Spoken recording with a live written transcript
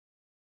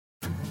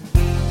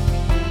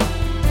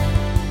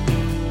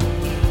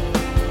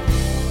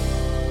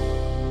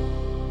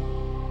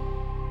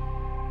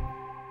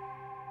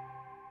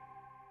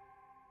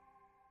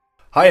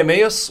Hi,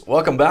 Emmaus.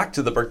 Welcome back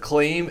to the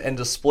Proclaim and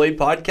Display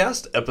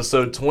Podcast,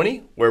 episode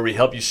 20, where we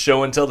help you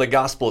show and tell the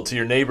gospel to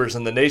your neighbors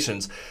and the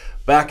nations.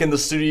 Back in the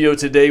studio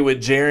today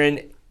with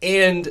Jeron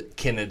and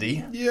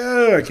Kennedy.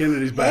 Yeah,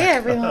 Kennedy's back. Hey,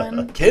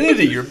 everyone.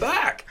 Kennedy, you're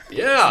back.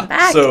 Yeah. I'm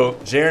back. So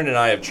Jeron and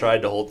I have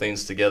tried to hold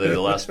things together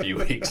the last few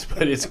weeks,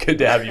 but it's good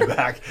to have you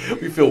back.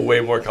 We feel way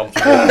more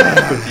comfortable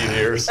with you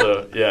here.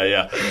 So,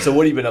 yeah. So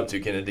what have you been up to,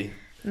 Kennedy?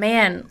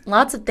 Man,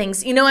 lots of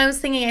things. You know, I was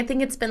thinking, I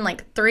think it's been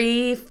like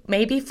 3,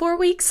 maybe 4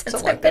 weeks since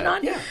Something like I've been that,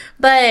 on. yeah.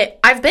 But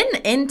I've been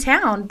in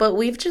town, but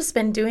we've just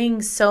been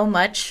doing so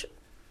much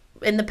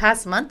in the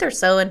past month or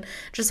so and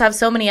just have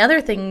so many other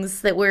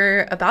things that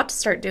we're about to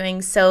start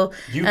doing. So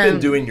you've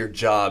been doing your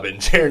job, and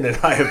Jeron and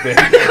I have been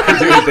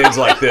doing things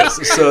like this.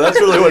 So that's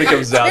really what it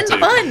comes down It's to.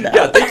 been fun, though.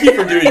 Yeah, thank you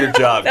for doing your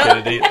job,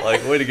 Kennedy.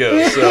 Like, way to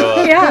go.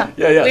 So yeah.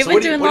 So We've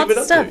been doing lots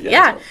of stuff.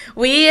 Yeah.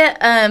 We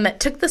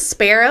took the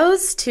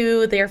Sparrows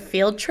to their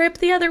field trip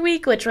the other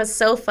week, which was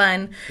so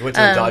fun. You went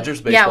to a Dodgers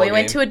baseball game? Yeah, we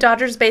went to a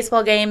Dodgers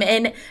baseball game,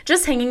 and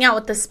just hanging out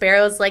with the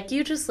Sparrows, like,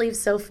 you just leave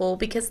so full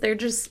because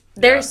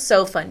they're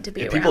so fun to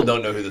be If around. people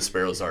don't know who the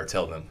Sparrows are,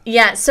 tell them.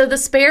 Yeah, so the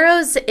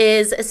Sparrows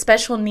is a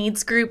special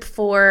needs group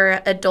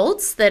for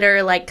adults that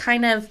are like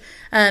kind of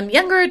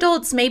younger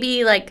adults,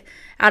 maybe like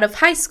out of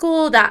high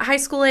school, that high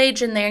school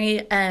age, and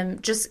they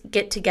just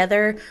get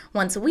together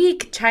once a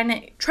week, trying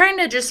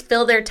to just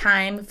fill their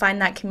time, find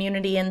that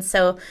community, and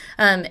so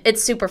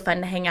it's super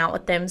fun to hang out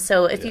with them.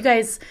 So if you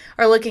guys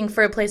are looking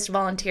for a place to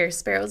volunteer,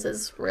 Sparrows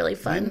is really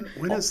fun.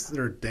 When is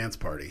their dance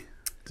party?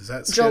 Is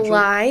that scheduled?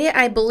 July,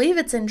 I believe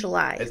it's in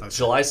July.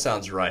 July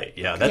sounds right.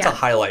 Yeah, that's a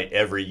highlight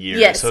every year.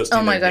 Yes. Hosting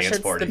Oh my their gosh, dance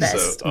it's parties. the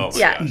best. So, oh my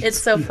yeah, gosh. it's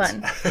so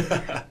fun.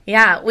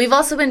 Yeah, we've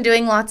also been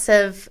doing lots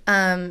of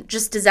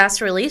just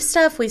disaster relief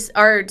stuff.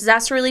 Our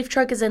disaster relief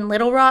truck is in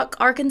Little Rock,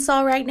 Arkansas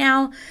right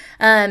now.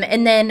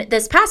 And then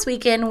this past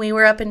weekend, we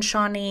were up in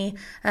Shawnee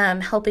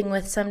helping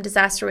with some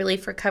disaster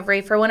relief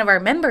recovery for one of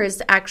our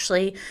members,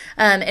 actually.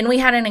 And we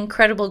had an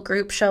incredible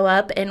group show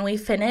up, and we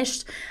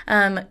finished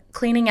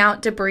cleaning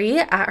out debris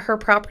at her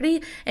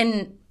property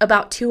in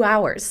about 2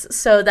 hours.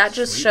 So that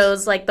just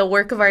shows like the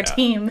work of our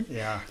team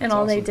and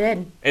all they did.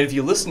 And if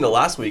you listen to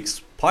last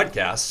week's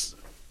podcast,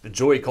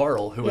 Joy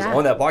Carl, who was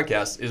on that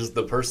podcast, is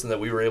the person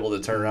that we were able to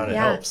turn around and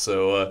help.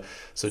 So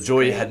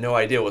Joy had no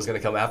idea what was going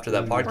to come after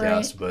that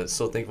podcast, but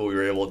so thankful we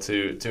were able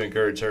to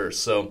encourage her.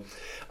 So,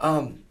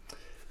 I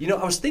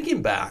was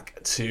thinking back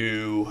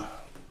to,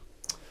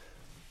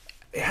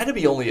 it had to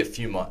be only a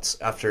few months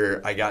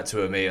after I got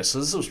to Emmaus. So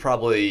this was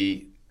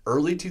probably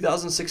early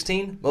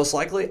 2016, most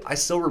likely. I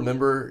still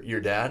remember your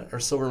dad, or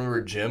still remember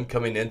Jim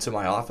coming into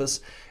my office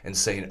and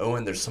saying,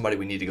 "Owen, there's somebody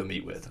we need to go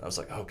meet with." And I was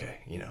like, okay,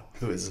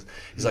 who is this?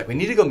 He's like, "We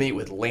need to go meet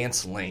with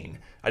Lance Lane."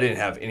 I didn't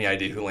have any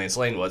idea who Lance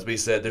Lane was, but he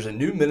said, "There's a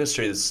new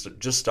ministry that's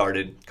just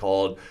started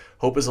called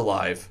Hope is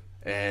Alive,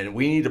 and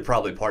we need to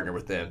probably partner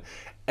with them."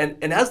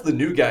 And as the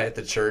new guy at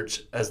the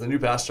church, as the new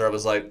pastor, I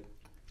was like,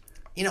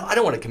 I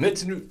don't want to commit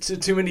to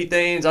too many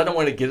things. I don't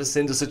want to get us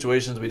into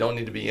situations we don't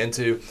need to be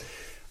into.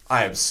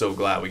 I am so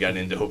glad we got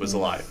into Hope is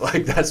Alive.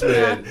 Like that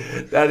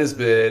has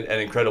been an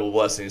incredible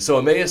blessing. So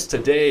Emmaus,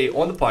 today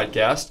on the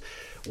podcast,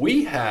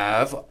 we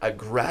have a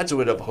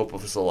graduate of Hope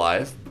is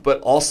Alive, but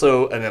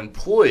also an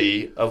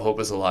employee of Hope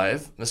is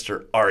Alive,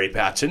 Mr. Ari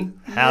Patchen.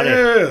 Howdy.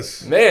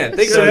 Yes. Man,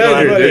 thanks Good for to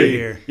have being you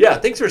here. Yeah,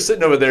 thanks for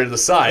sitting over there to the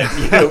side,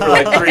 for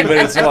like 3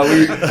 minutes while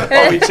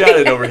we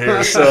chatted over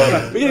here. So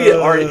we gotta get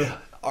Ari.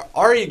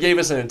 Ari gave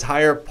us an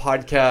entire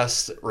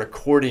podcast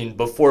recording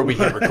before we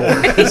hit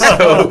record.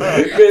 So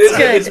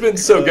it's been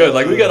so good.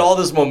 Like we got all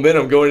this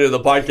momentum going into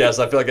the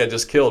podcast. I feel like I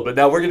just killed. But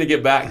now we're going to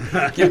get back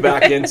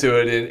into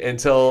it and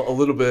tell a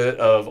little bit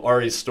of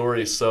Ari's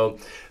story. So,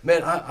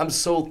 man, I'm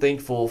so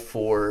thankful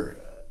for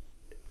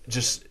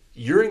just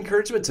your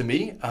encouragement to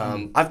me.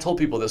 I've told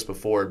people this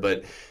before,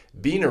 but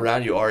being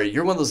around you, Ari,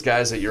 you're one of those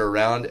guys that you're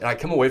around, and I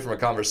come away from a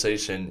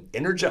conversation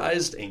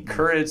energized,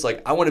 encouraged,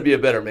 like I want to be a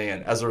better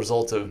man as a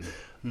result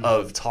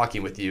of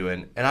talking with you,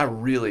 and I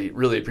really,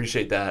 really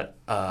appreciate that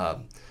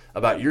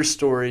about your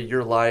story,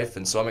 your life,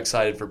 and so I'm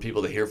excited for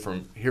people to hear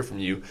from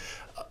you.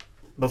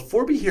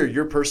 Before we hear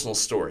your personal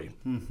story,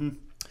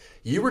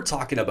 you were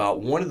talking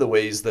about one of the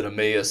ways that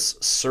Emmaus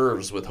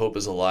serves with Hope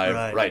is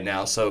Alive right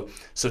now. So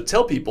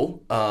tell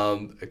people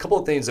a couple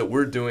of things that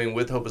we're doing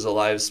with Hope is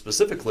Alive,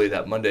 specifically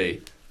that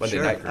Monday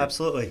night group.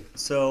 Absolutely.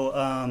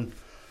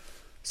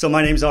 So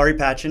my name's Ari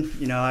Patchen.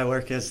 I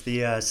work as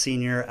the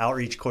senior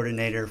outreach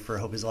coordinator for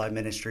Hope is Alive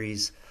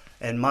Ministries,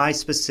 and my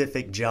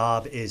specific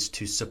job is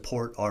to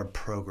support our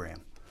program.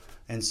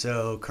 And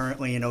so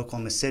currently in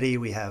Oklahoma City,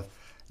 we have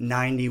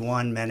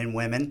 91 men and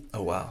women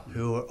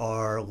who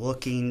are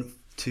looking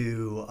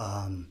to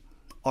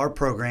our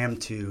program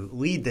to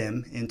lead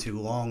them into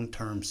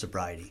long-term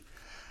sobriety.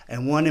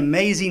 And one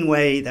amazing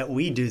way that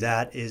we do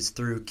that is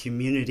through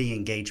community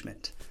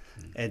engagement.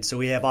 And so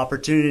we have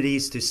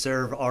opportunities to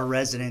serve our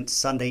residents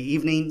Sunday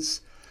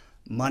evenings,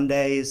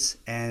 Mondays,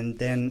 and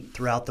then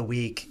throughout the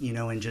week,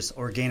 in just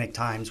organic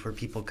times where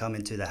people come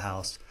into the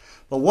house.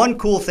 But one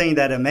cool thing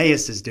that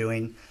Emmaus is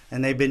doing,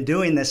 and they've been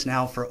doing this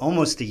now for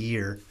almost a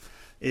year,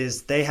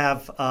 is they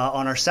have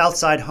on our South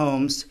Side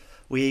homes,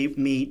 we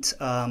meet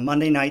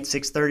Monday night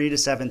 6:30 to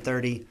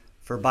 7:30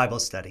 for Bible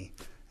study.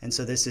 And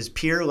so this is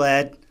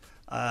peer-led.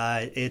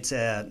 It's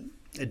a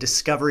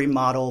discovery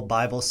model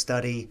Bible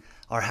study.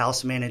 Our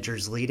house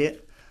managers lead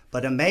it.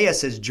 But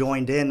Emmaus has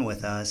joined in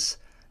with us.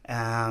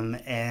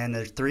 And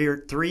there's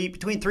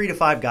between 3 to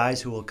 5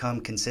 guys who will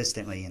come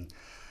consistently. And,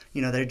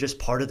 they're just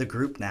part of the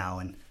group now.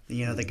 And,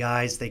 the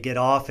guys, they get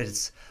off.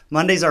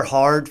 Mondays are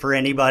hard for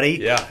anybody.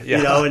 Yeah.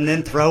 And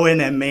then throw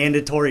in a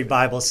mandatory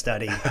Bible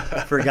study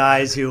for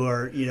guys who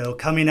are,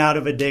 coming out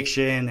of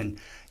addiction and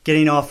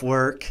getting off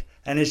work.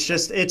 And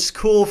it's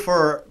cool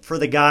for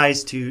the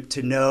guys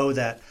to know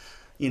that,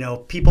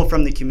 people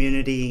from the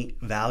community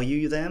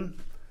value them,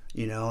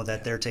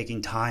 that they're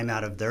taking time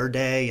out of their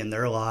day and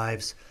their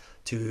lives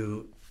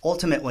to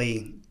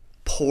ultimately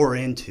pour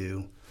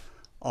into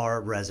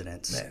our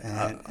residents.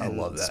 Man, I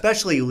love that.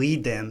 Especially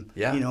lead them.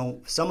 Yeah.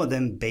 Some of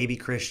them baby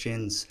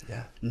Christians,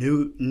 yeah.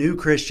 new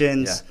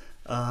Christians,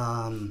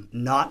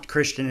 not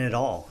Christian at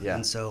all. Yeah.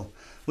 And so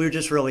we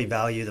just really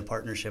value the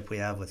partnership we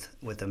have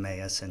with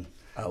Emmaus and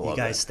you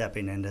guys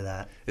stepping into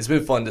that. It's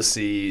been fun to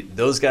see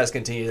those guys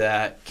continue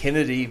that.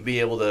 Kennedy be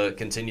able to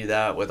continue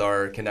that with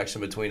our connection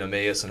between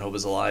Emmaus and Hope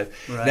is Alive.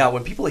 Right. Now,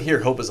 when people hear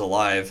Hope is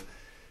Alive,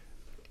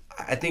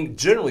 I think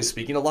generally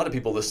speaking, a lot of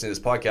people listening to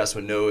this podcast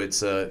would know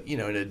it's an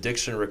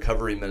addiction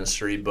recovery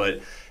ministry.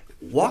 But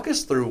walk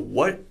us through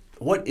what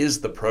is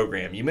the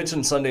program? You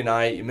mentioned Sunday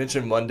night, you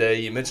mentioned Monday,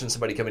 you mentioned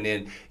somebody coming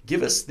in.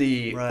 Give us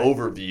the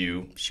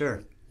overview.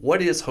 Sure.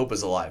 What is Hope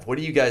is Alive? What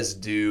do you guys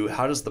do?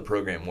 How does the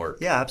program work?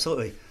 Yeah,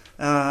 absolutely.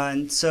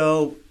 And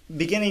so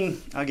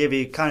beginning, I'll give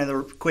you kind of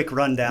the quick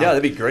rundown. Yeah,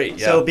 that'd be great.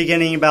 Yeah. So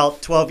beginning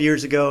about 12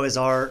 years ago, as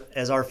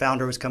our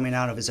founder was coming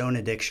out of his own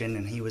addiction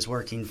and he was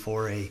working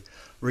for a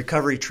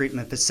recovery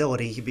treatment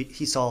facility,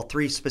 he saw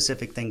 3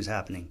 specific things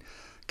happening.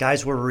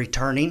 Guys were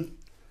returning,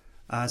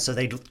 so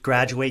they'd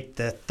graduate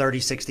the 30,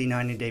 60,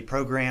 90-day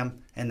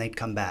program, and they'd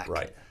come back.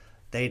 Right.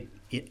 They'd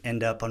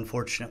end up,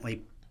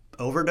 unfortunately,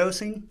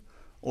 overdosing,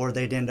 or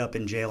they'd end up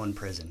in jail and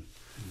prison.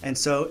 And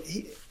so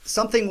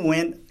something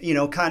went,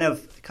 kind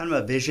of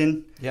a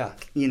vision,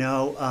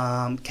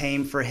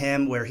 came for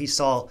him where he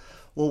saw,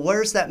 well,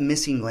 where's that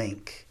missing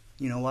link?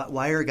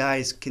 Why are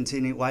guys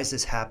continuing? Why is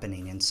this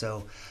happening? And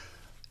so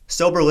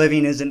sober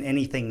living isn't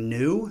anything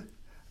new.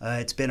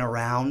 It's been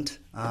around,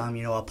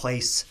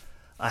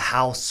 a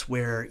house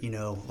where,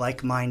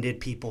 like-minded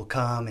people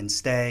come and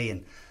stay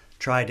and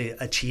try to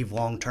achieve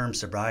long-term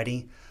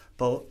sobriety.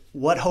 But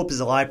what Hope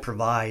is Alive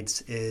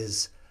provides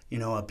is,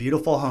 a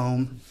beautiful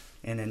home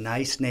in a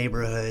nice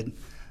neighborhood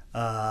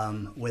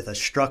with a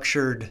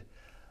structured,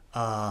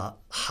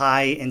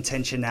 high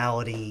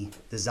intentionality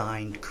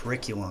designed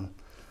curriculum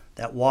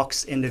that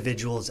walks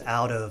individuals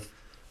out of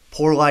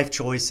poor life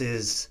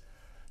choices,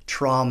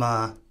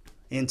 trauma,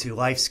 into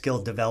life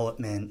skill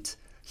development,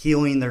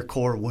 healing their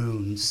core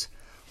wounds,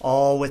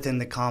 all within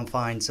the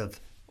confines of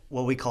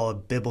what we call a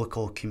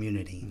biblical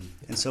community.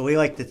 And so we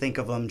like to think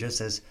of them just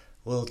as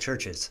little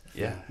churches.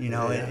 Yeah.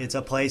 It's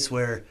a place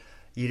where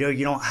you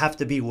don't have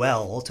to be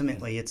well.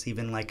 Ultimately, it's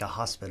even like a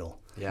hospital.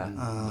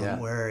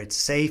 Where it's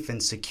safe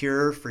and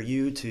secure for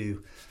you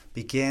to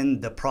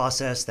begin the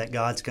process that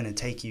God's going to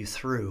take you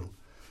through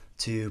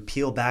to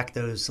peel back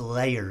those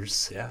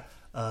layers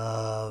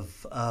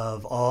of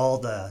all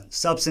the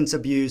substance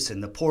abuse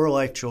and the poor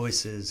life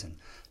choices and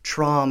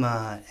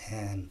trauma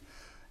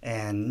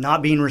and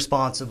not being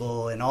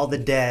responsible and all the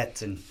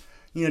debt and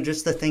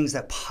just the things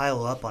that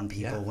pile up on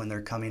people when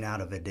they're coming out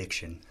of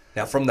addiction.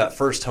 Now, from that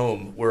first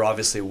home, we're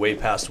obviously way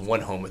past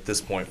one home at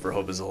this point for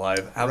Hope is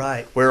Alive.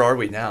 Right. Where are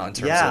we now in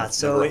terms of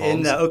so number of homes?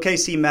 In the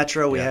OKC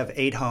Metro, we have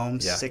 8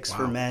 homes, 6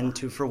 for men,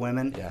 2 for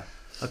women. Yeah.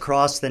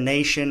 Across the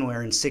nation,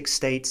 we're in 6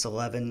 states,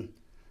 11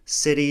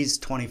 cities,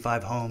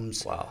 25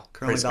 homes. Wow.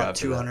 Currently Praise about God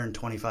for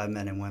 225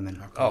 men and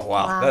women. Oh,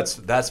 wow.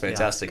 That's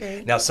fantastic.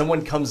 Great. Now,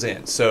 someone comes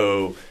in.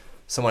 So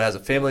someone has a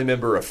family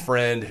member, a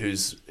friend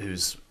who's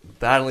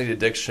battling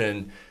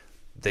addiction.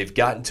 They've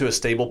gotten to a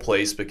stable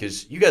place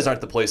because you guys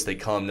aren't the place they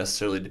come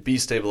necessarily to be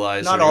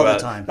stabilized. Not all the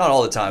time. Not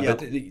all the time, Yep.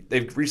 but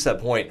they've reached that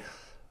point.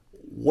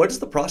 What is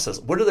the process?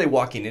 What are they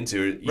walking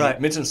into? You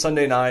mentioned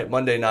Sunday night,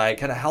 Monday night.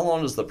 Kind of how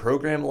long does the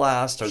program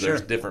last? Are there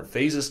different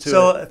phases to it?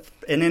 So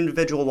an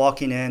individual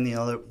walking in,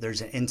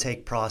 there's an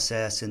intake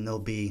process, and they'll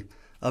be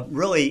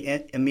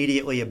really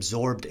immediately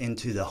absorbed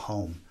into the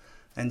home.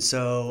 And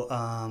so,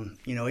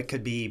 it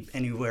could be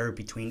anywhere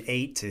between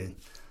 8 to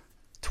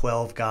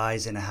 12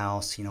 guys in a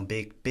house,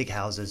 big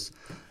houses.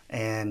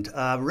 And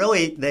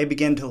really, they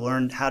begin to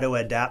learn how to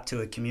adapt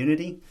to a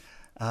community,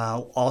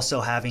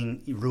 also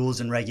having rules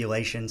and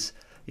regulations,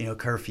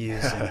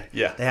 curfews. And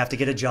they have to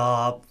get a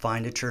job,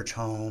 find a church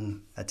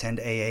home, attend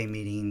AA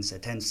meetings,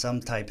 attend some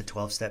type of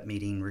 12-step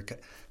meeting,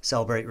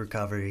 celebrate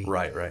recovery.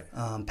 Right.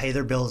 Pay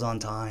their bills on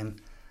time.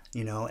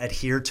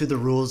 Adhere to the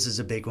rules is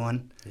a big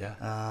one.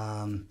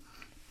 Yeah.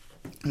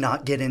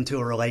 Not get into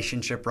a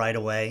relationship right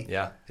away.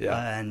 Yeah.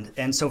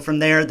 And so from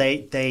there,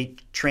 they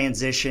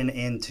transition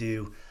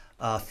into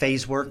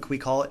phase work, we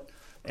call it.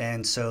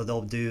 And so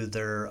they'll do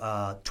their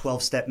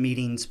 12-step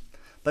meetings,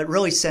 but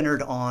really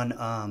centered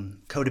on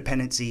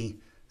codependency,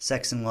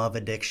 sex and love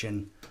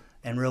addiction,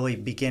 and really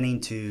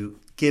beginning to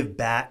give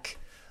back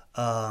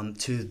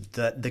to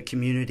the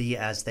community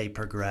as they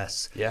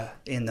progress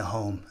in the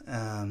home.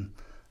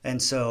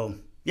 And so,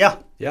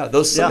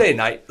 those Sunday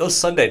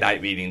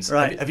night meetings.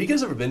 Right. Have you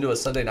guys ever been to a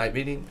Sunday night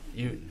meeting?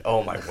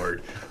 Oh my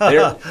word,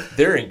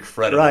 they're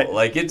incredible. Right.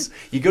 Like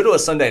you go to a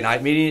Sunday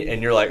night meeting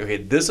and you're like, okay,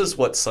 this is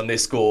what Sunday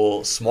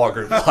school small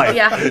group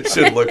life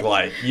should look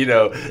like.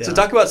 So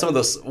talk about some of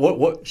those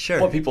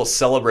what people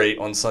celebrate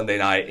on Sunday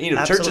night.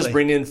 Churches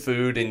bring in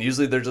food and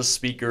usually there's a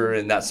speaker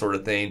and that sort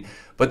of thing.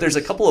 But there's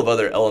a couple of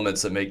other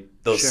elements that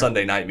make those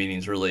Sunday night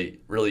meetings really,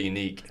 really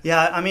unique.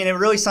 Yeah, I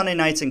mean, Sunday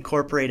nights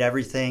incorporate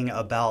everything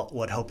about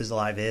what Hope is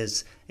Alive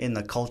is in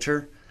the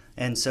culture.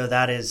 And so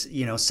that is,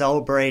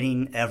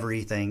 celebrating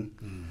everything.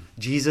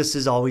 Jesus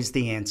is always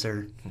the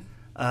answer.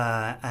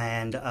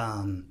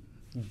 And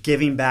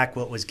giving back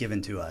what was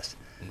given to us.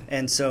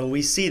 And so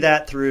we see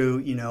that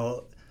through,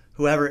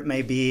 whoever it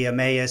may be,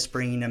 Emmaus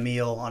bringing a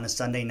meal on a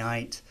Sunday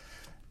night.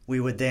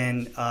 We would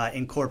then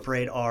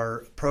incorporate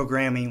our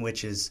programming,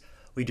 which is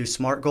we do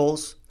SMART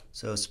goals,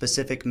 so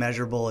specific,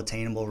 measurable,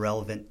 attainable,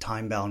 relevant,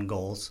 time-bound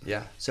goals.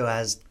 Yeah. So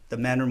as the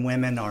men and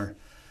women are,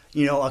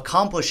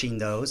 accomplishing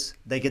those,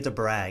 they get to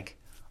brag.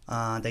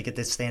 They get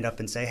to stand up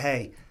and say,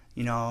 hey,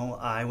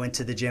 I went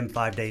to the gym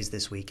 5 days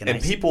this week.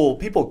 And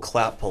people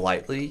clap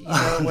politely,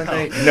 when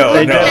they... No.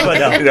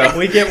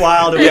 We get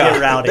wild and we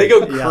get rowdy. They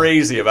go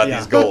crazy about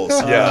these goals.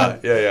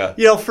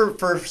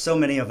 For so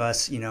many of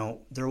us,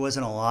 there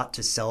wasn't a lot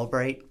to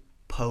celebrate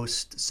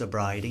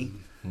post-sobriety.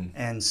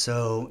 And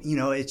so,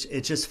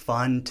 it's just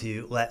fun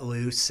to let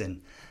loose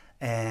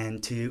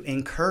and to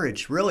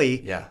encourage.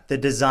 Really, the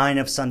design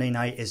of Sunday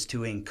night is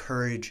to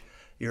encourage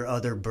your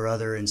other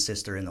brother and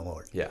sister in the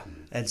Lord. Yeah.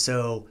 And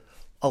so,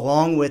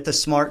 along with the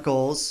SMART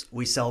goals,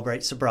 we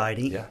celebrate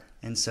sobriety. Yeah.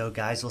 And so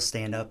guys will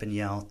stand up and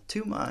yell,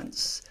 2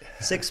 months,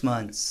 6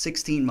 months,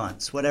 16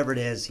 months, whatever it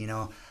is,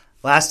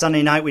 Last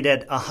Sunday night, we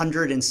did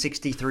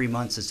 163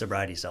 months of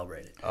sobriety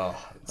celebrated. Oh,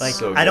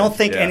 so I don't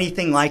think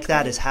anything like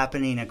that is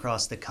happening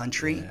across the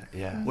country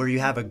where you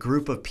have a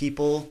group of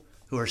people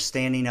who are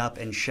standing up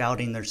and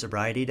shouting their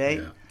sobriety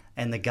date,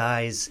 and the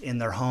guys in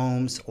their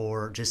homes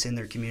or just in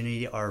their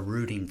community are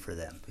rooting for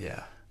them.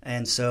 Yeah.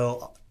 And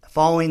so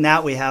following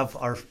that, we have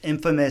our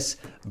infamous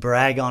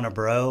brag on a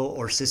bro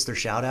or sister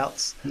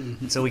shout-outs.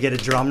 So we get a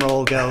drum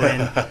roll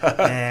going,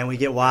 and we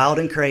get wild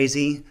and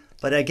crazy.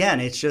 But again,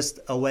 it's just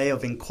a way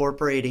of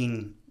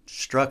incorporating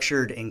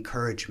structured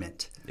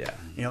encouragement. Yeah.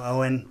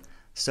 Owen,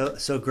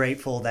 so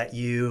grateful that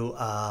you,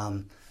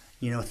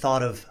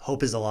 thought of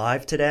Hope is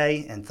Alive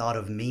today and thought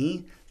of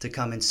me to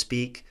come and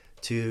speak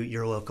to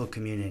your local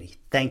community.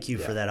 Thank you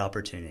for that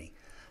opportunity.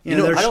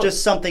 There's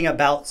just something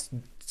about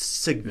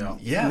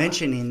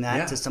mentioning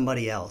that to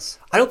somebody else.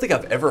 I don't think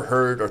I've ever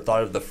heard or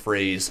thought of the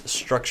phrase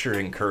structured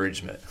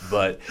encouragement,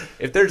 but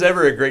if there's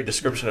ever a great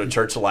description of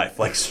church life,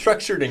 like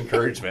structured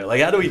encouragement,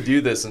 like how do we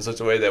do this in such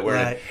a way that we're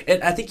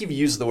and I think you've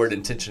used the word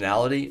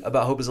intentionality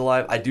about Hope is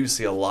Alive. I do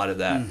see a lot of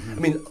that. I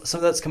mean, some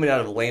of that's coming out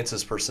of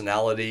Lance's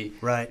personality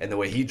and the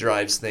way he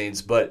drives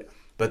things, but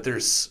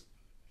there's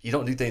you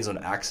don't do things on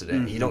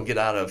accident. You don't get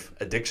out of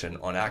addiction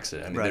on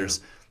accident. I mean,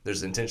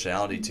 there's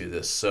intentionality to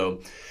this. So,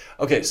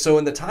 okay, so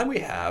in the time we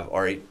have,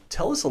 Ari,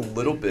 tell us a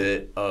little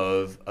bit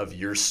of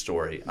your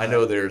story. I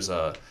know there's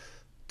a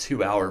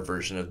 2-hour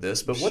version of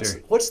this, but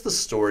what's the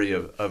story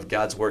of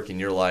God's work in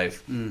your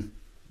life,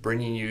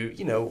 bringing you,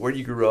 where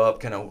you grew up,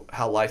 kind of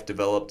how life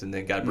developed, and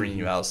then God bringing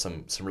you out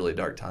some really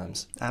dark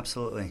times?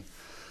 Absolutely.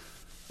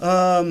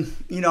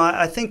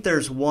 I think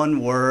there's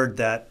one word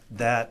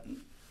that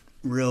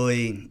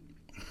really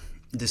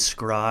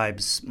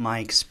describes my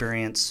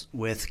experience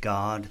with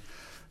God,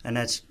 and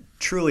that's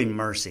truly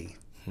mercy.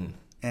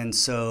 And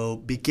so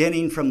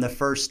beginning from the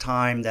first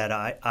time that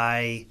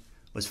I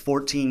was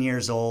 14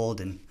 years old,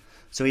 and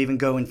so even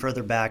going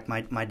further back,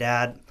 my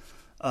dad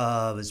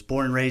was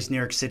born and raised New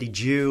York City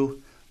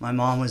Jew. My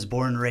mom was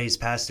born and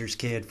raised pastor's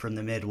kid from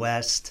the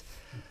Midwest.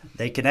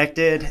 They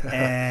connected,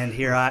 and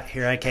here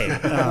I came.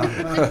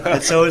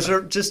 And so it was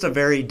just a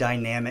very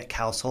dynamic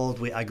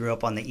household. I grew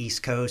up on the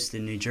East Coast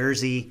in New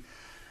Jersey.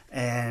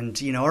 And,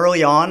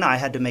 early on, I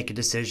had to make a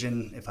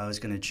decision if I was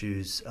going to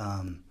choose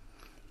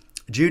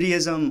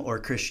Judaism or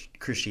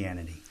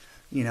Christianity,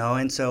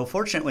 And so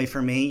fortunately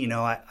for me,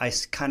 I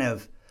kind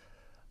of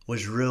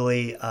was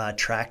really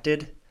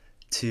attracted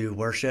to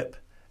worship,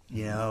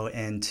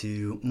 and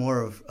to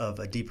more of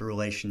a deeper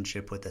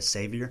relationship with the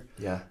Savior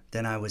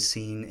than I was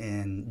seeing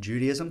in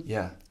Judaism.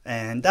 Yeah.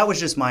 And that was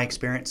just my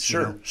experience.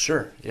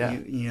 Sure.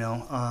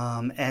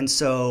 Yeah. And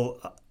so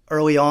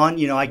early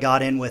on, I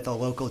got in with a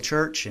local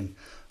church and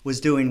was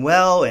doing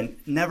well and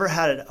never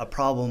had a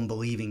problem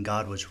believing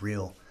God was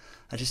real.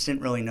 I just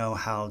didn't really know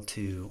how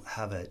to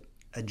have a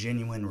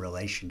genuine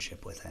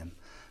relationship with him.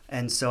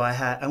 And so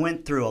I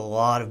went through a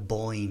lot of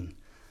bullying,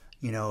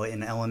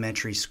 in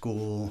elementary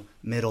school,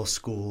 middle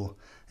school,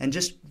 and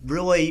just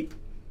really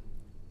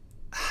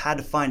had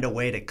to find a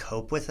way to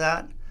cope with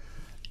that.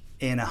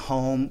 in a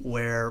home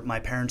where my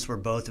parents were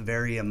both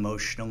very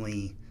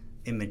emotionally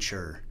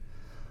immature.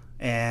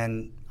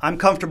 And I'm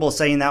comfortable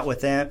saying that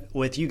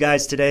with you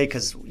guys today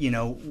because,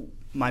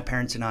 my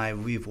parents and I,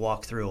 we've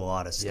walked through a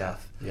lot of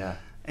stuff. Yeah.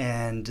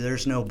 And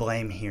there's no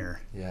blame here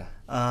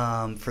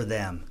for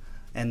them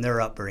and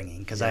their upbringing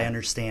because I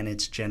understand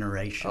it's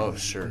generational. Oh,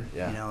 sure,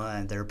 yeah.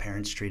 And their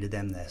parents treated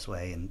them this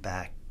way and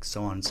back,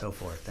 so on and so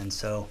forth. And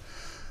so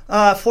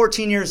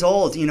 14 years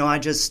old, I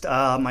just,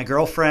 my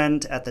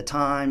girlfriend at the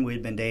time,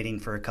 we'd been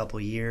dating for a couple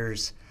of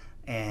years,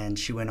 and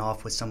she went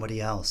off with somebody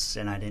else,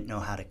 and I didn't know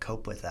how to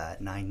cope with that.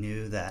 And I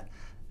knew that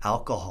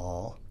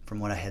alcohol, from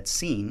what I had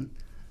seen,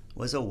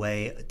 was a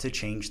way to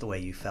change the way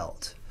you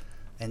felt.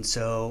 And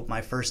so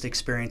my first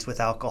experience with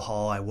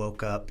alcohol, I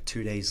woke up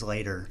 2 days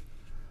later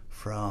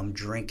from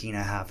drinking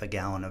a half a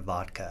gallon of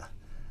vodka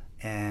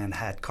and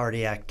had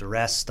cardiac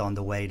arrest on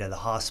the way to the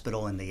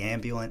hospital in the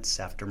ambulance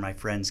after my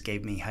friends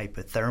gave me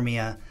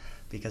hypothermia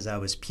because I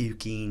was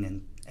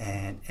puking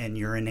and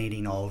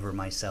urinating all over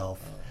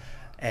myself.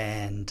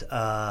 And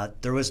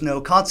there was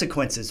no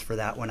consequences for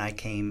that when I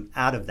came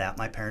out of that.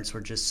 My parents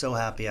were just so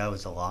happy I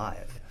was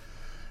alive.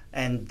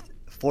 And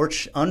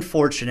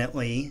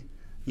unfortunately,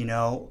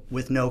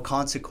 with no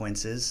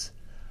consequences,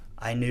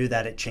 I knew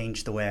that it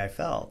changed the way I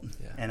felt.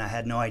 Yeah. And I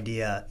had no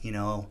idea,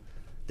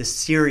 the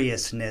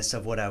seriousness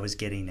of what I was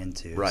getting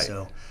into. Right.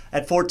 So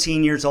at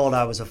 14 years old,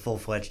 I was a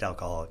full-fledged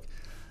alcoholic.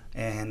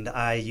 And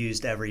I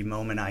used every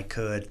moment I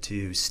could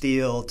to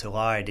steal, to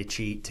lie, to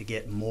cheat, to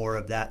get more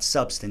of that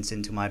substance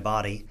into my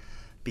body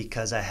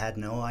because I had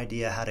no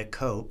idea how to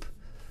cope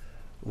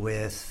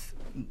with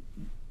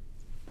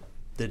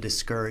the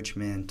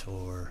discouragement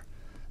or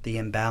the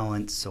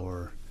imbalance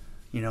or,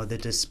 the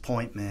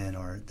disappointment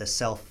or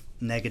the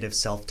negative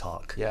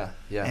self-talk. Yeah.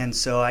 And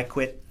so I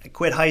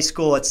quit high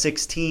school at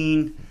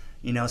 16,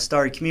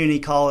 started community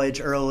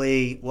college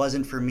early,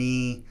 wasn't for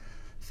me,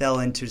 fell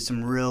into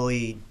some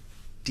really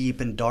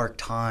deep and dark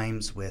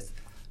times with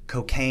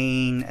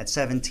cocaine at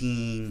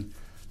 17,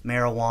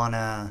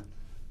 marijuana,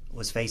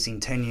 was facing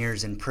 10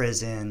 years in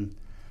prison,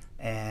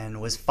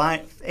 and was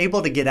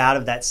able to get out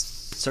of that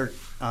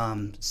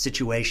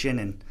situation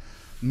and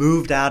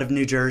moved out of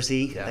New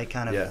Jersey. They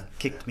kind of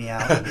kicked me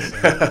out. And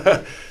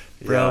said,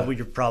 bro,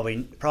 you're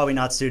probably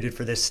not suited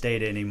for this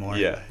state anymore.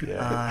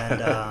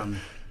 And,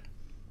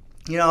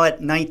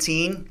 at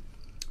 19,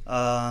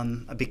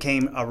 I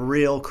became a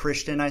real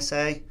Christian, I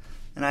say.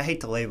 And I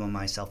hate to label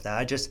myself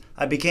that.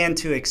 I began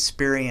to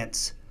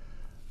experience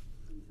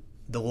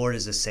the Lord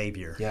as a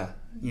Savior.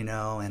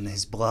 And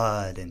His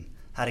blood and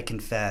how to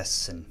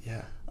confess and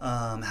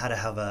how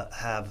to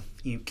have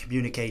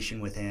communication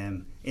with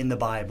Him in the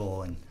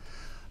Bible. And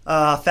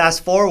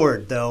fast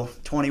forward though,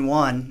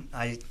 21,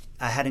 I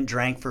hadn't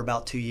drank for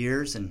about 2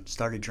 years and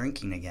started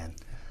drinking again.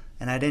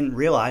 And I didn't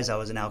realize I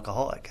was an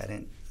alcoholic.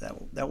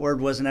 That word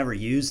wasn't ever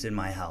used in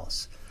my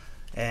house.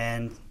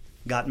 And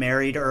got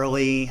married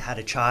early, had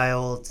a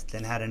child,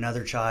 then had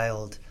another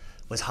child,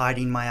 was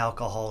hiding my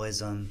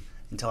alcoholism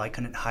until I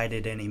couldn't hide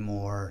it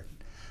anymore,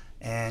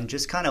 and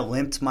just kind of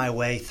limped my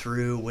way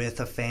through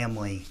with a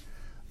family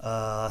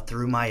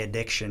through my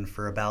addiction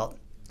for about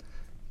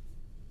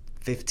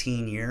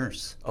 15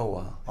 years. Oh,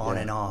 wow. On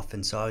and off.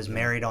 And so I was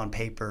married on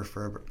paper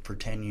for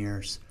 10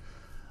 years,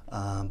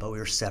 but we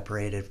were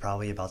separated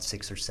probably about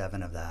 6 or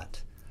 7 of that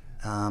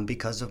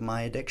because of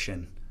my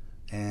addiction.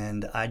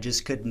 And I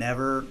just could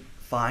never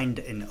find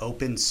an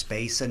open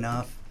space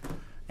enough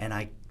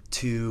and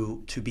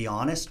to be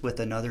honest with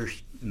another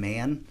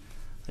man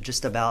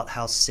just about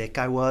how sick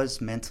I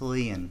was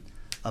mentally and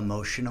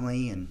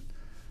emotionally and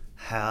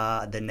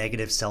how the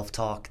negative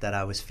self-talk that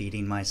I was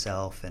feeding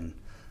myself and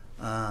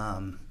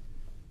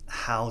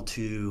how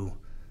to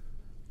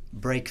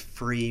break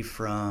free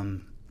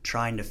from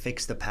trying to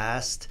fix the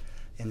past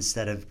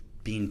instead of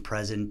being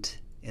present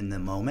in the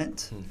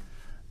moment.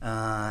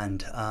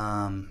 And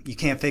you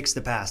can't fix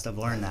the past. I've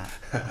learned that.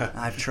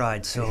 I've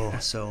tried so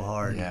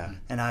hard.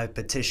 And I've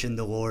petitioned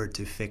the Lord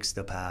to fix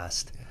the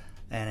past.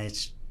 And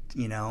it's,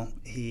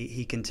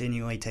 he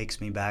continually takes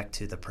me back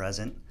to the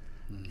present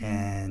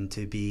and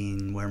to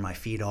being where my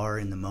feet are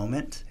in the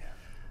moment.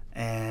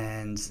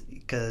 And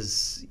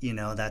because,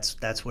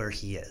 that's where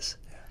He is.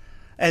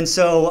 And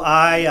so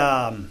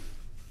I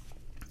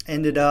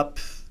ended up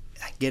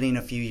getting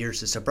a few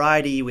years of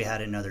sobriety. We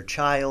had another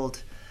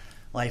child.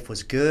 Life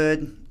was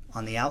good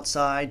on the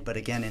outside, but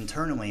again,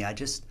 internally, I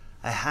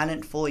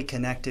hadn't fully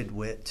connected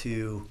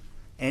to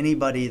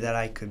anybody that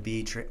I could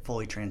be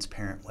fully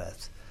transparent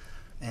with.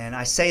 And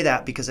I say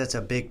that because that's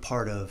a big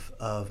part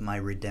of my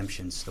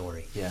redemption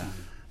story.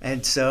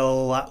 And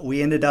so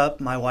we ended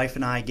up, my wife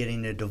and I,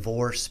 getting a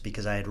divorce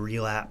because I had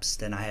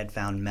relapsed and I had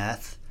found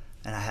meth,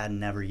 and I had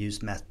never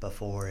used meth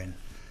before. And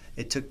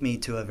it took me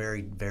to a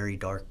very, very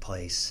dark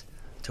place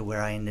to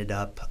where I ended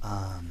up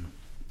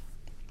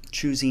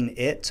choosing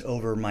it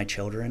over my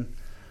children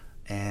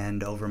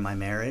and over my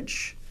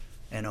marriage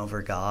and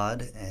over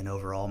God and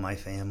over all my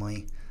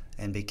family,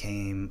 and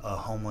became a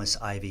homeless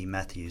IV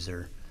meth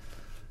user.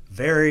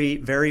 Very,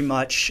 very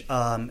much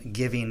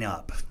giving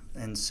up.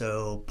 And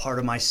so part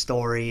of my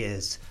story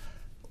is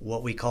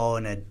what we call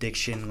in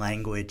addiction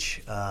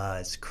language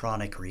is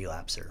chronic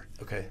relapser.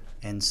 Okay.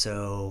 And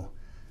so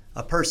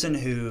a person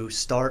who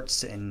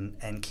starts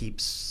and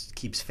keeps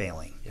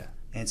failing. Yeah.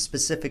 And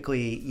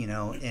specifically,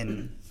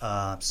 in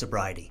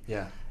sobriety.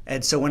 Yeah.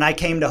 And so when I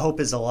came to Hope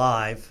is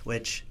Alive,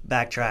 which,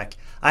 backtrack,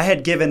 I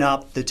had given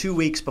up the 2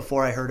 weeks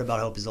before I heard about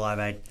Hope is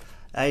Alive.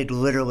 I had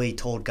literally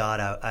told God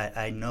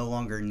I no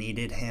longer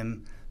needed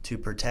him to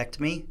protect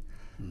me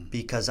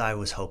because I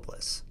was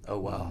hopeless. Oh,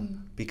 wow.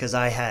 Because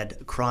I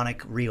had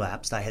chronic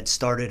relapsed. I had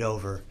started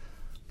over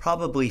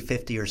probably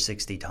 50 or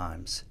 60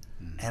 times.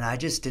 And I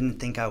just didn't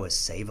think I was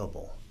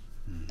savable.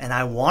 And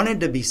I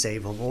wanted to be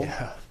savable,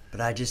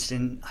 but I just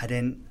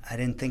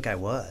didn't think I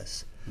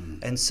was.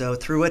 And so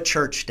through a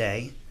church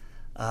day,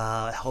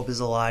 Hope is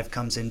Alive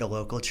comes into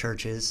local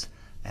churches,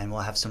 and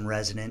we'll have some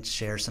residents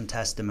share some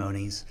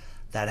testimonies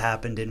that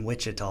happened in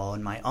Wichita.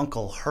 And my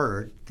uncle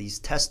heard these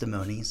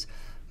testimonies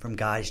from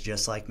guys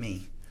just like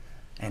me.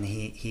 And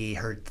he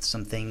heard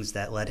some things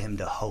that led him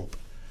to hope.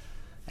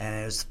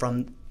 And it was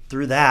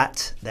through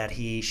that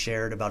he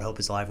shared about Hope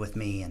is Alive with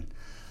me. And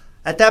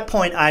at that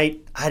point, I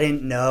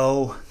didn't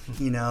know,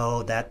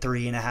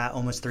 that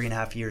almost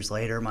 3.5 years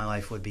later, my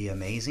life would be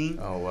amazing.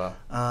 Oh,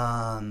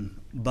 wow.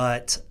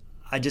 But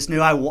I just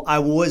knew I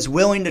was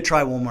willing to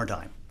try one more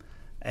time.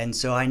 And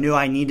so I knew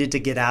I needed to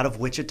get out of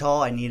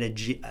Wichita. I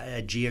needed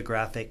a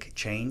geographic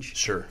change.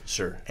 Sure.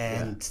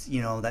 And,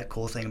 that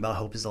cool thing about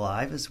Hope is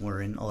Alive is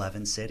we're in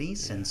 11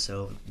 cities. Yeah. And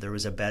so there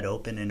was a bed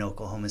open in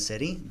Oklahoma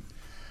City.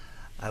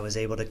 I was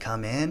able to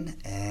come in,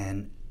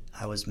 and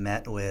I was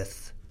met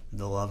with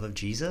the love of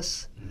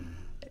Jesus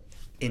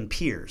in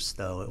peers,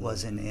 though. It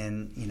wasn't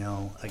in,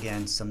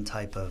 again, some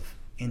type of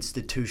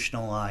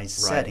institutionalized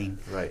setting.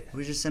 Right. It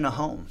was just in a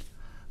home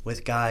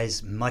with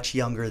guys much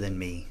younger than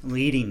me,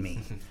 leading me,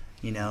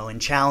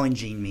 and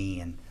challenging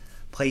me and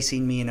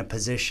placing me in a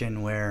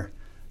position where,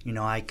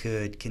 I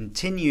could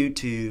continue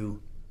to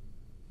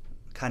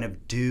kind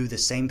of do the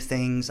same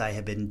things I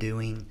have been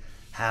doing,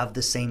 have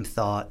the same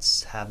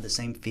thoughts, have the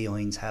same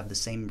feelings, have the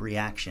same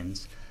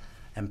reactions,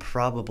 and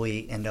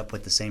probably end up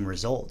with the same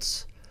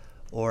results.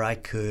 Or I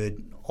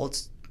could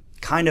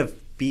kind of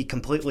be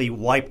completely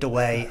wiped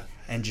away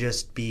and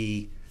just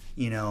be,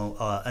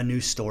 a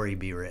new story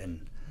be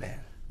written. Man,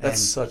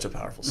 that's such a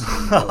powerful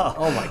story.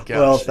 Oh my gosh.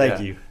 Well,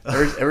 thank you.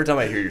 Every time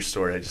I hear your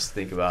story, I just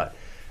think about,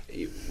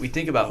 we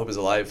think about Hope is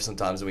Alive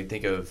sometimes, and we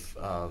think of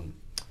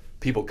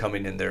people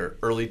coming in their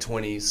early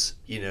 20s,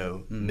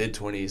 mid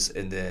 20s,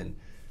 and then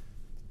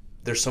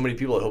there's so many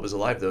people at Hope is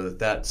Alive, though,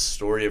 that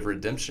story of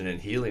redemption and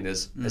healing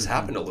has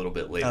happened a little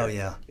bit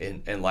later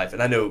in life.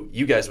 And I know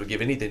you guys would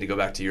give anything to go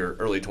back to your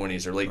early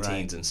 20s or late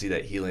teens and see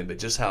that healing, but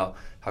just how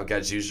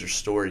God's used your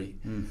story.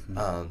 And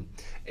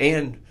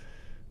an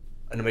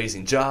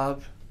amazing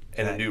job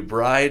and a new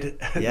bride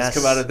has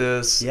come out of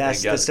this.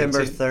 Yes,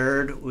 December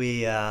 3rd,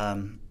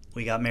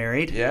 we got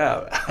married.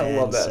 Yeah, I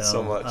love that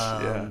so much.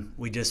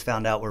 We just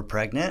found out we're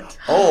pregnant.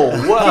 Oh,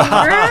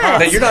 wow.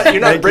 Now, you're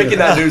not breaking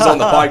that news on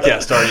the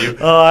podcast, are you?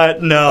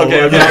 No.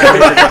 Okay.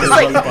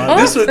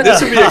 This would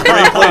be a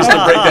great place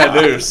to break that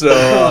news. So,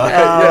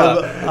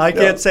 I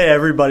can't say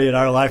everybody in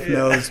our life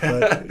knows,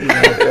 but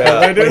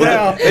they do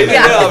now. They do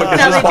now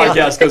because this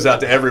podcast goes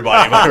out to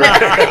everybody.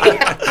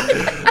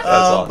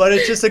 Awesome. But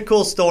it's just a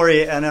cool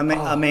story. And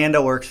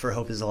Amanda works for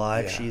Hope is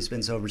Alive. Yeah. She's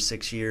been sober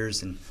 6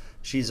 years, and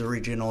she's a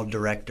regional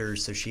director,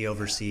 so she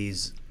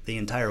oversees the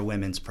entire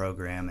women's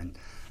program, and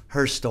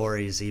her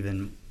story is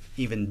even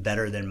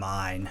better than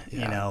mine,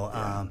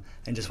 and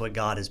just what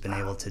God has been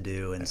able to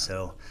do. And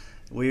so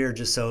we are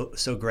just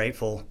so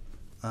grateful,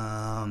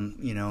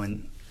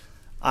 and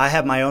I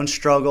have my own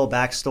struggle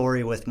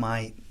backstory with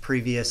my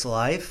previous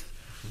life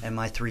and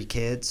my 3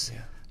 kids,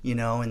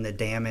 and the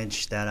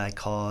damage that I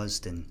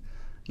caused. And,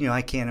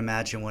 I can't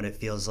imagine what it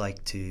feels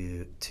like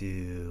to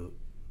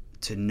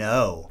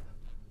know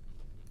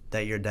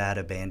that your dad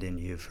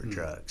abandoned you for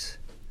drugs.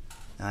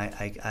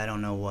 I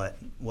don't know what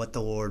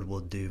the Lord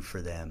will do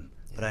for them,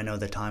 but I know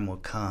the time will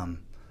come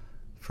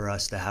for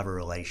us to have a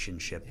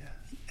relationship. Yeah.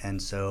 And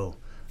so,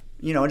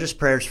 just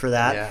prayers for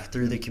that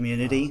through the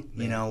community,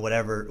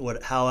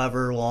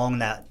 however long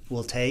that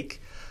will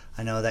take.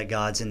 I know that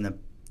God's in the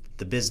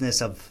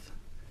business of,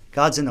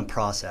 God's in the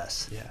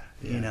process,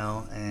 and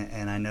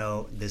I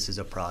know this is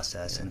a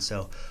process. And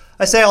so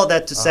I say all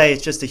that to say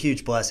it's just a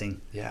huge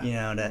blessing,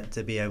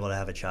 to be able to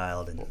have a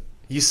child. And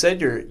you said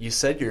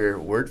your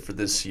word for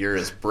this year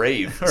is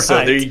brave.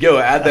 So there you go.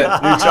 Add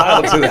that new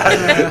child to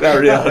that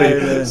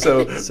reality.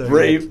 So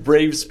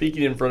brave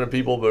speaking in front of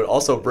people, but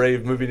also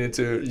brave moving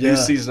into a new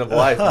season of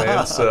life,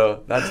 man.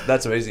 So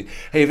that's amazing.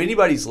 Hey, if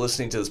anybody's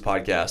listening to this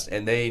podcast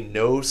and they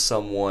know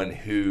someone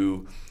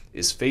who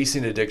is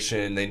facing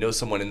addiction, they know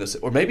someone in this,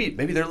 or maybe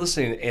they're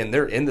listening and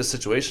they're in this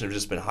situation, have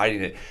just been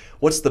hiding it.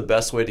 What's the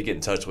best way to get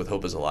in touch with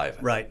Hope is Alive?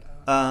 Right.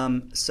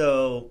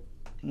 So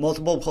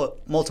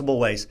multiple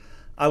ways.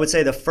 I would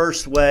say the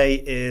first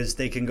way is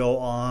they can go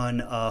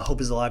on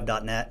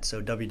hopeisalive.net,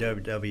 so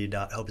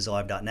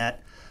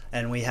www.hopeisalive.net,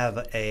 and we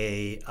have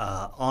a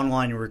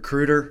online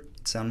recruiter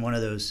It's on one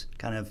of those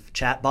kind of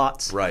chat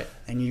bots. Right.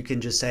 And you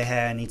can just say,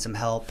 hey, I need some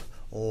help,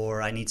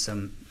 or I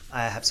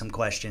have some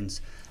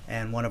questions.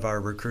 And one of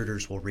our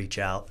recruiters will reach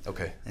out.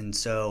 Okay. And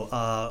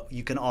so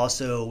you can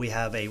also, we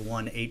have a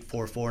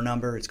 1-844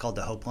 number. It's called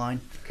the Hope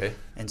Line. Okay.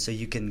 And so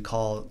you can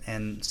call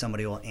and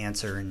somebody will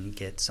answer and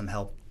get some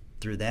help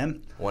through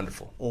them.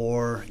 Wonderful.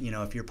 Or,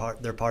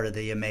 if they're part of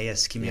the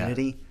Emmaus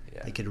community,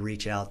 Yeah. they could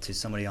reach out to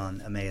somebody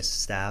on Emmaus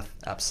staff.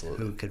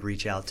 Absolutely. Who could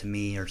reach out to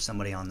me or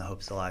somebody on the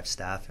Hopes Alive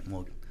staff,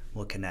 and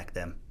we'll connect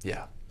them.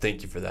 Yeah.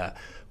 Thank you for that.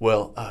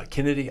 Well,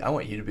 Kennedy, I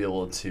want you to be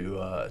able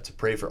to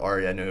pray for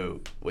Ari. I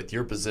know with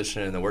your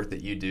position and the work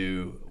that you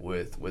do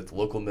with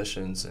local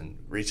missions and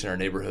reaching our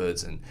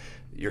neighborhoods and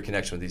your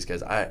connection with these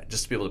guys,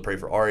 just to be able to pray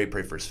for Ari,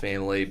 pray for his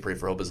family, pray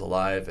for Hope is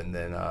Alive, and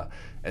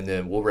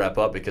then we'll wrap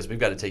up because we've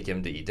got to take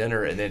him to eat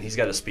dinner, and then he's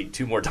got to speak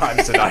 2 more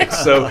times tonight.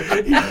 So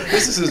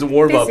this is his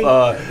warm up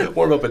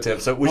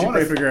attempt. So I want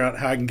to figure out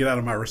how I can get out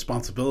of my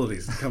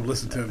responsibilities and come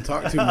listen to him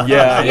talk 2 more times.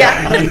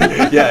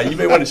 Yeah. You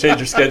may want to change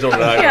your schedule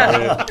tonight.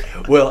 Yeah.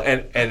 Well,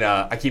 and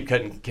I keep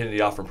cutting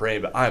Kennedy off from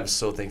praying, but I'm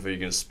so thankful you're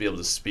going to be able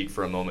to speak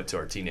for a moment to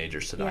our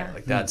teenagers tonight. Yeah.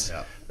 Like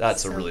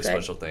that's So a really good.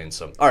 special thing.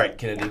 So, all right,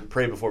 Kennedy,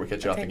 pray before we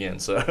cut you off again.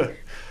 So.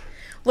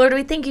 Lord,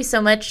 we thank you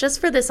so much just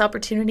for this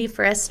opportunity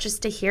for us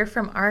just to hear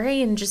from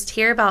Ari and just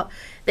hear about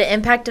the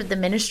impact of the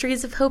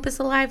ministries of Hope is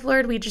Alive,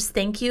 Lord. We just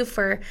thank you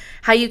for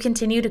how you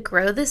continue to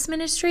grow this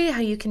ministry,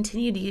 how you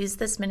continue to use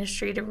this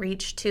ministry to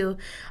reach to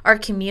our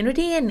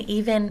community and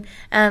even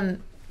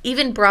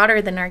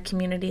broader than our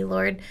community,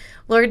 Lord.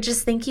 Lord,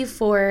 just thank you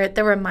for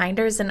the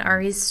reminders in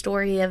Ari's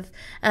story of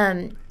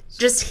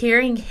just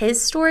hearing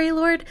his story,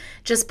 Lord,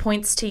 just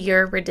points to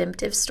your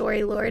redemptive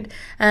story, Lord.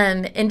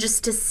 And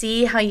just to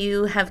see how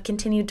you have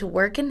continued to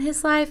work in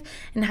his life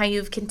and how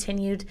you've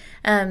continued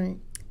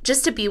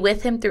just to be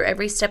with him through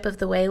every step of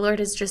the way, Lord,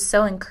 is just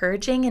so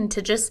encouraging. And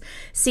to just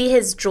see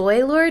his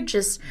joy, Lord,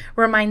 just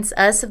reminds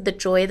us of the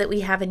joy that we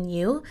have in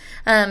you.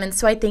 And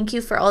so I thank you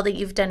for all that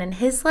you've done in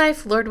his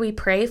life. Lord, we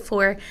pray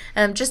for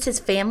just his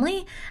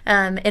family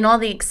and all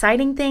the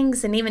exciting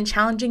things and even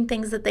challenging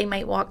things that they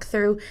might walk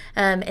through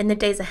in the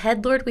days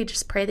ahead. Lord, we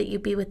just pray that you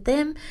be with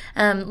them.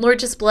 Lord,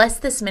 just bless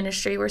this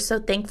ministry. We're so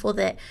thankful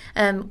that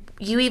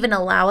you even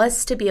allow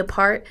us to be a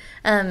part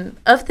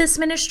of this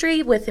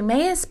ministry with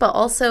Emmaus, but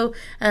also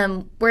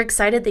we're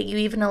excited that you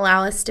even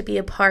allow us to be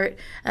a part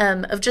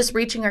of just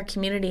reaching our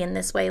community in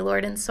this way,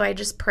 Lord. And so I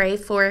just pray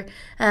for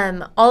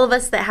all of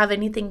us that have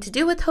anything to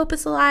do with Hope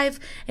is Alive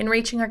and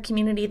reaching our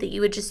community, that you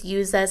would just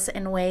use us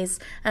in ways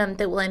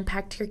that will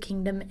impact your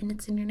kingdom. And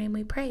it's in your name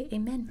we pray.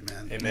 Amen.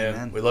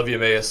 Amen. We love you,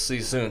 Emmaus. See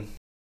you soon.